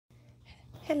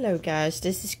Hello guys,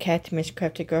 this is Kathy Miss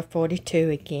Crafty Girl 42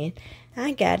 again.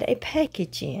 I got a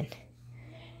package in.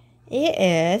 It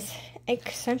is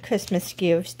some Christmas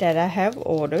gifts that I have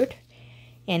ordered,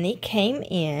 and it came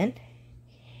in,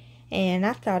 and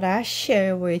I thought I'd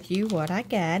share with you what I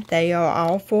got. They are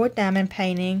all 4 diamond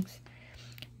paintings.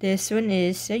 This one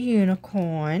is a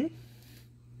unicorn.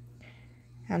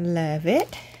 I love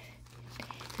it.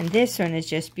 And this one is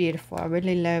just beautiful. I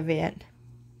really love it.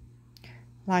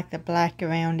 Like the black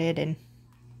around it, and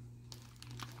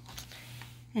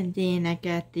then I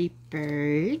got the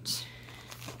birds,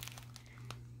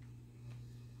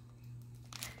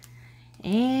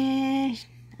 and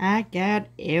I got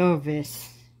Elvis.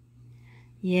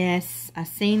 Yes, I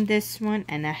seen this one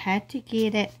and I had to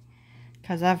get it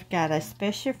because I've got a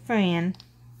special friend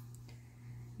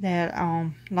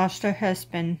that lost her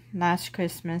husband last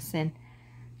Christmas, and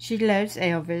she loves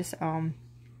Elvis.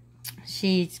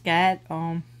 She's got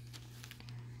a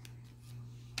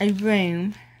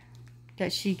room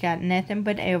that she got nothing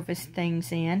but Elvis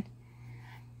things in,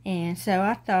 and so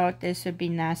I thought this would be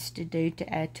nice to do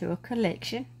to add to a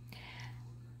collection.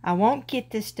 I won't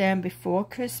get this done before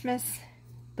Christmas,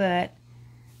 but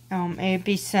it'll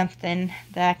be something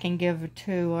that I can give her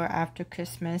to her after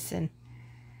Christmas, and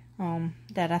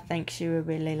that I think she would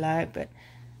really like. But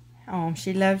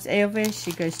she loves Elvis.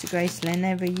 She goes to Graceland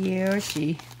every year.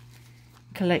 She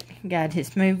got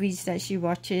his movies that she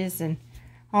watches, and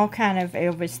all kind of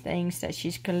Elvis things that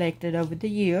she's collected over the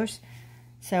years.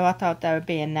 So I thought that would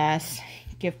be a nice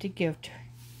gift to give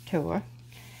to her.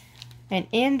 And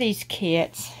in these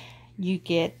kits, you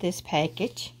get this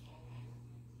package.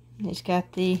 It's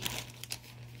got the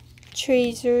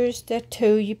tweezers, the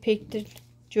tool you pick the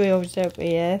drills up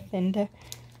with, and the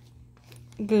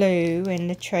glue, and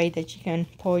the tray that you can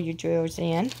pour your drills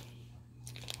in.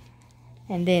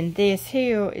 And then this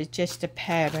here is just a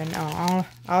pattern.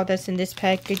 All that's in this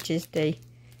package is the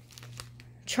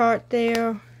chart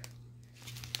there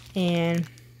and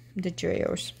the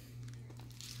drills.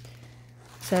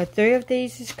 So 3 of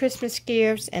these is Christmas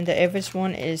gifts, and the Elvis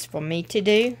one is for me to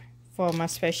do for my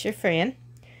special friend.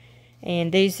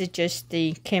 And these are just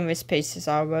the canvas pieces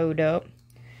all rolled up.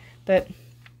 But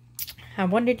I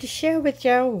wanted to share with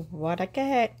y'all what I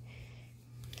got.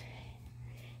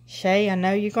 Shay, I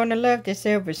know you're going to love this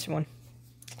Elvis one.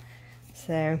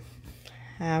 So,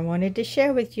 I wanted to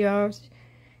share with y'all.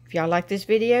 If y'all like this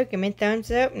video, give me a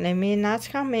thumbs up and leave me a nice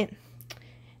comment.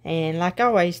 And like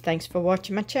always, thanks for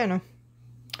watching my channel.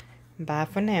 Bye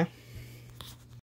for now.